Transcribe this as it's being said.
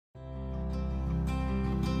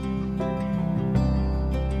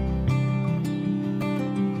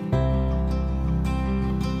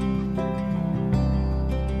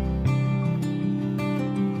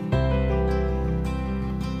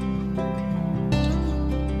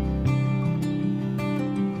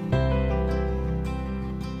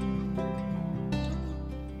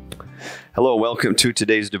Hello, welcome to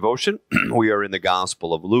today's devotion. We are in the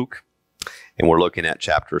Gospel of Luke, and we're looking at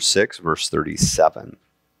chapter 6, verse 37.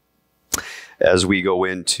 As we go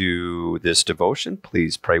into this devotion,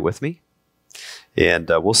 please pray with me, and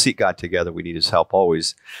we'll seek God together. We need His help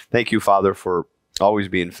always. Thank you, Father, for always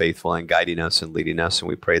being faithful and guiding us and leading us, and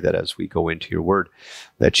we pray that as we go into your word,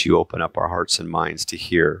 that you open up our hearts and minds to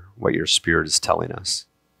hear what your Spirit is telling us.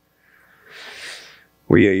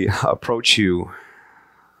 We approach you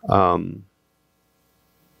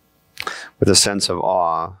with a sense of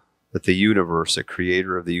awe that the universe, the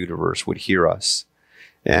creator of the universe, would hear us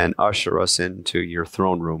and usher us into your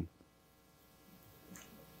throne room.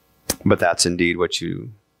 But that's indeed what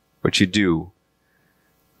you do.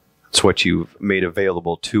 It's what you've made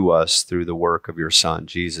available to us through the work of your Son,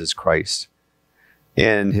 Jesus Christ,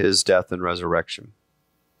 and his death and resurrection.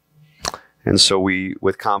 And so we,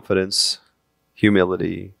 with confidence,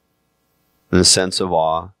 humility, and a sense of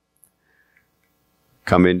awe,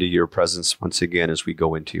 come into your presence once again as we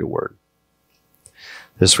go into your word.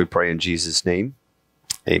 This we pray in Jesus' name.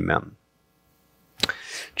 Amen.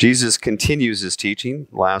 Jesus continues his teaching.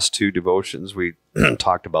 Last two devotions, we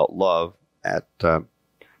talked about love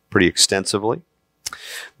pretty extensively.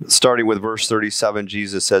 Starting with verse 37,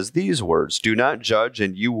 Jesus says these words, "Do not judge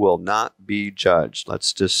and you will not be judged."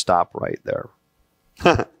 Let's just stop right there.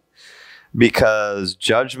 Because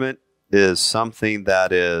judgment is something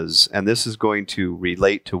that is, and this is going to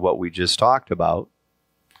relate to what we just talked about,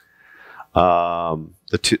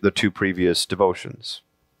 the two previous devotions.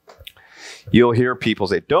 You'll hear people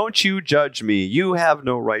say, "Don't you judge me. You have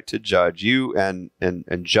no right to judge." And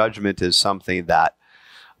judgment is something that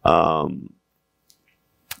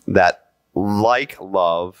that, like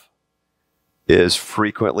love, is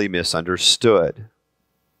frequently misunderstood.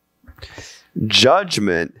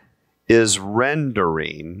 Judgment is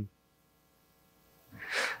rendering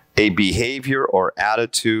a behavior or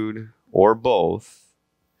attitude or both,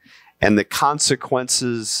 and the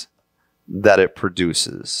consequences that it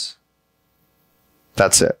produces.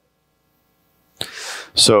 That's it.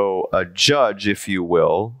 So a judge, if you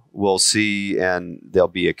will see, and there'll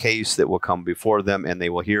be a case that will come before them, and they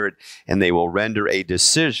will hear it, and they will render a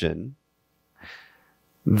decision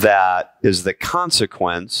that is the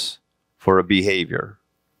consequence for a behavior.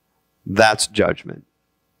 That's judgment.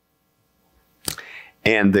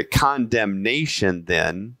 And the condemnation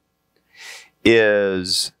then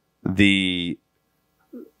is the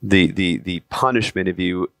punishment, if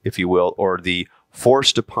you will, or the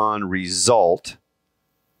forced upon result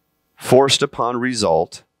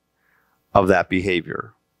of that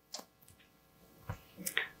behavior.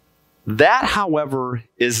 That, however,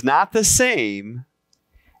 is not the same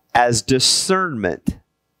as discernment.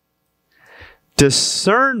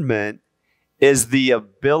 Discernment is the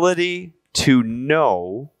ability to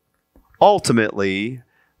know, ultimately,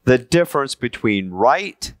 the difference between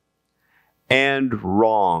right and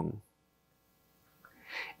wrong.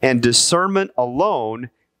 And discernment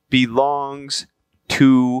alone belongs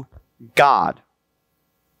to God.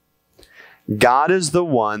 God is the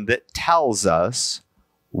one that tells us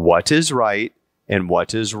what is right and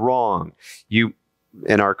what is wrong. In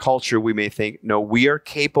our culture, we may think, no, we are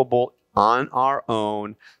capable on our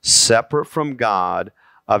own, separate from God,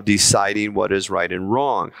 of deciding what is right and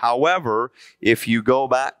wrong. However, if you go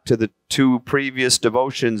back to the two previous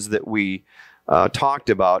devotions that we talked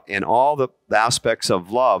about and all the aspects of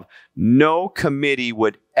love, no committee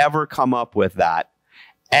would ever come up with that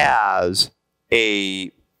as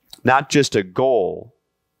not just a goal,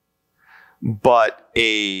 but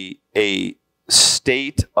a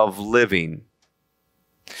state of living.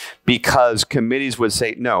 Because committees would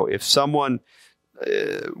say, no, if someone,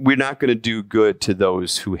 we're not going to do good to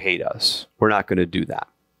those who hate us. We're not going to do that.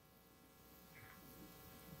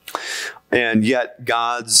 And yet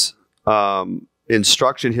God's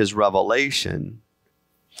instruction, his revelation,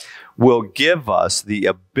 will give us the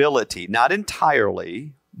ability, not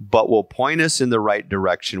entirely, but will point us in the right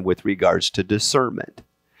direction with regards to discernment.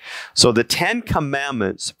 So the 10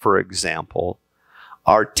 Commandments, for example,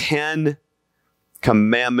 are 10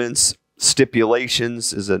 commandments,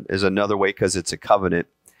 stipulations is another way, because it's a covenant,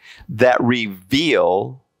 that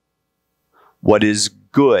reveal what is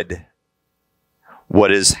good,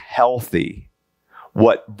 what is healthy,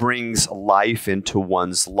 what brings life into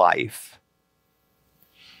one's life.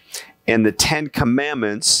 And the 10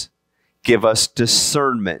 Commandments give us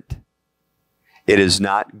discernment. It is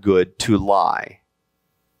not good to lie.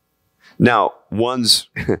 Now, one's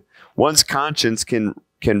conscience can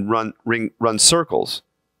run circles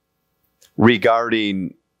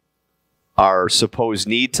regarding our supposed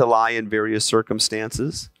need to lie in various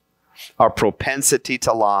circumstances, our propensity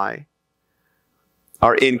to lie,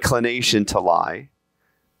 our inclination to lie,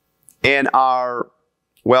 and our,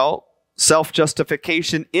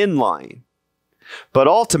 self-justification in lying. But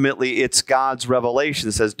ultimately, it's God's revelation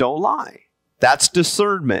that says, don't lie. That's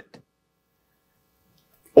discernment.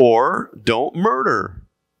 Or don't murder.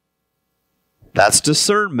 That's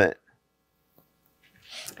discernment.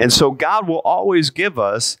 And so God will always give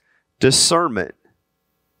us discernment.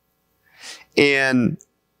 And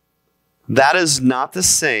that is not the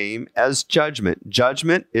same as judgment.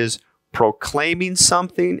 Judgment is proclaiming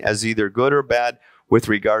something as either good or bad with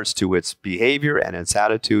regards to its behavior and its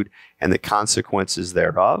attitude and the consequences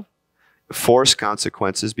thereof. Forced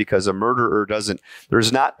consequences, because a murderer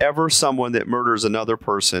there's not ever someone that murders another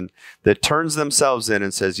person that turns themselves in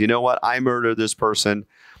and says, you know what, I murdered this person.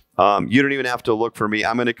 You don't even have to look for me.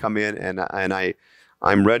 I'm going to come in and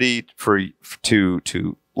I'm ready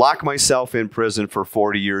to lock myself in prison for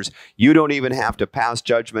 40 years. You don't even have to pass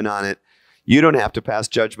judgment on it. You don't have to pass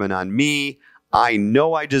judgment on me. I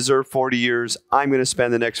know I deserve 40 years. I'm going to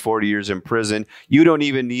spend the next 40 years in prison. You don't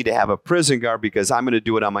even need to have a prison guard because I'm going to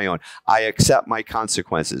do it on my own. I accept my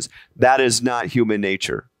consequences. That is not human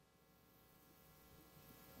nature.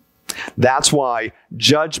 That's why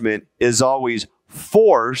judgment is always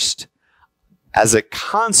forced as a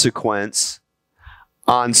consequence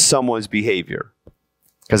on someone's behavior,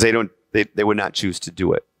 because they would not choose to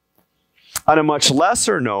do it. On a much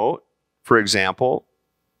lesser note, for example,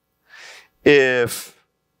 if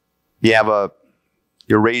you're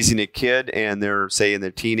raising a kid and they're, say, in their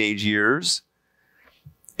teenage years,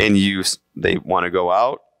 and they want to go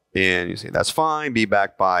out, and you say, that's fine, be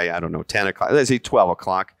back by, 10 o'clock, let's say 12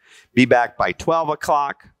 o'clock, be back by 12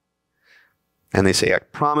 o'clock. And they say, I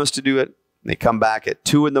promise to do it. And they come back at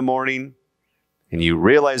 2 in the morning, and you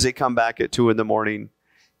realize they come back at 2 in the morning.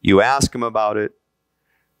 You ask them about it.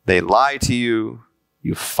 They lie to you.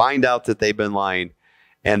 You find out that they've been lying.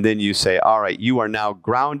 And then you say, all right, you are now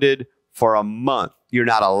grounded for a month. You're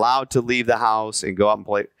not allowed to leave the house and go out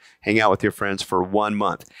and hang out with your friends for 1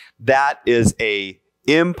 month. That is a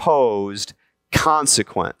imposed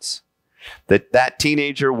consequence that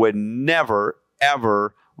teenager would never,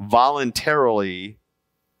 ever voluntarily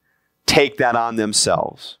take that on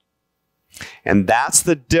themselves. And that's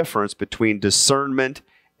the difference between discernment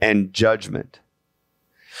and judgment.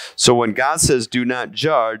 So when God says, do not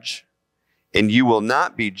judge, and you will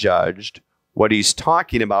not be judged, what he's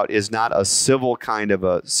talking about is not a civil kind of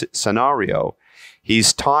a scenario.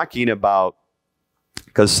 He's talking about,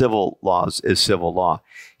 because civil laws is civil law,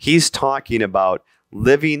 he's talking about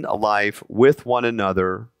living a life with one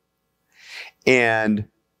another and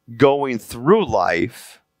going through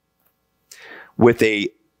life with a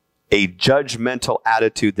judgmental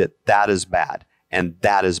attitude that is bad, and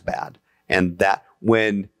that is bad, and that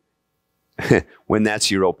when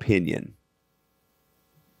that's your opinion.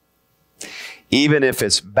 Even if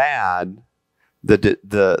it's bad,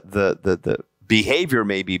 the behavior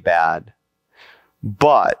may be bad,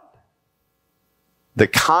 but the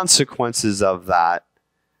consequences of that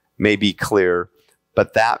may be clear.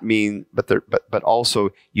 But but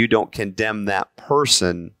also you don't condemn that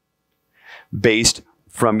person based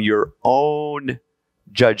from your own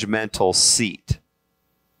judgmental seat,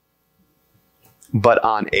 but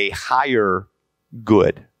on a higher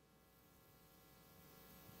good.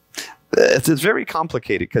 It's very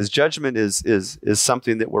complicated, because judgment is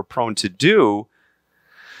something that we're prone to do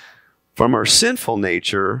from our sinful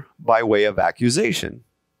nature by way of accusation.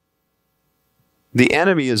 The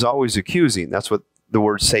enemy is always accusing. That's what the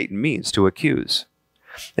word Satan means, to accuse.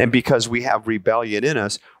 And because we have rebellion in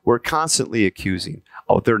us, we're constantly accusing.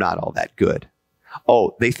 Oh, they're not all that good.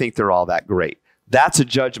 Oh, they think they're all that great. That's a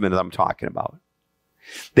judgment that I'm talking about.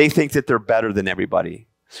 They think that they're better than everybody.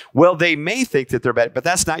 Well, they may think that they're better, but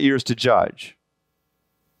that's not yours to judge.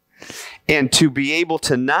 And to be able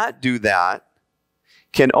to not do that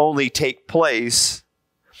can only take place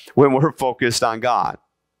when we're focused on God,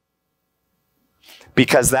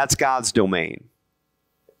 because that's God's domain.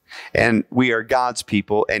 And we are God's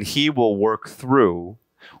people, and he will work through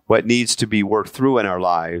what needs to be worked through in our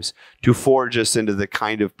lives to forge us into the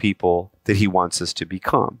kind of people that he wants us to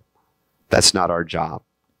become. That's not our job.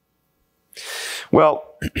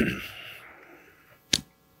 Well,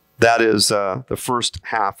 that is the first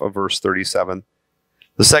half of verse 37.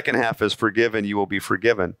 The second half is forgiven, you will be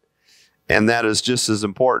forgiven. And that is just as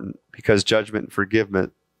important, because judgment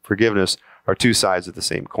and forgiveness are two sides of the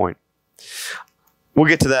same coin. We'll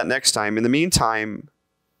get to that next time. In the meantime,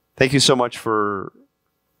 thank you so much for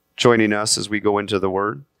joining us as we go into the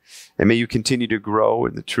Word. And may you continue to grow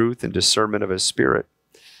in the truth and discernment of his Spirit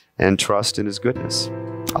and trust in his goodness.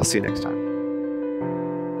 I'll see you next time.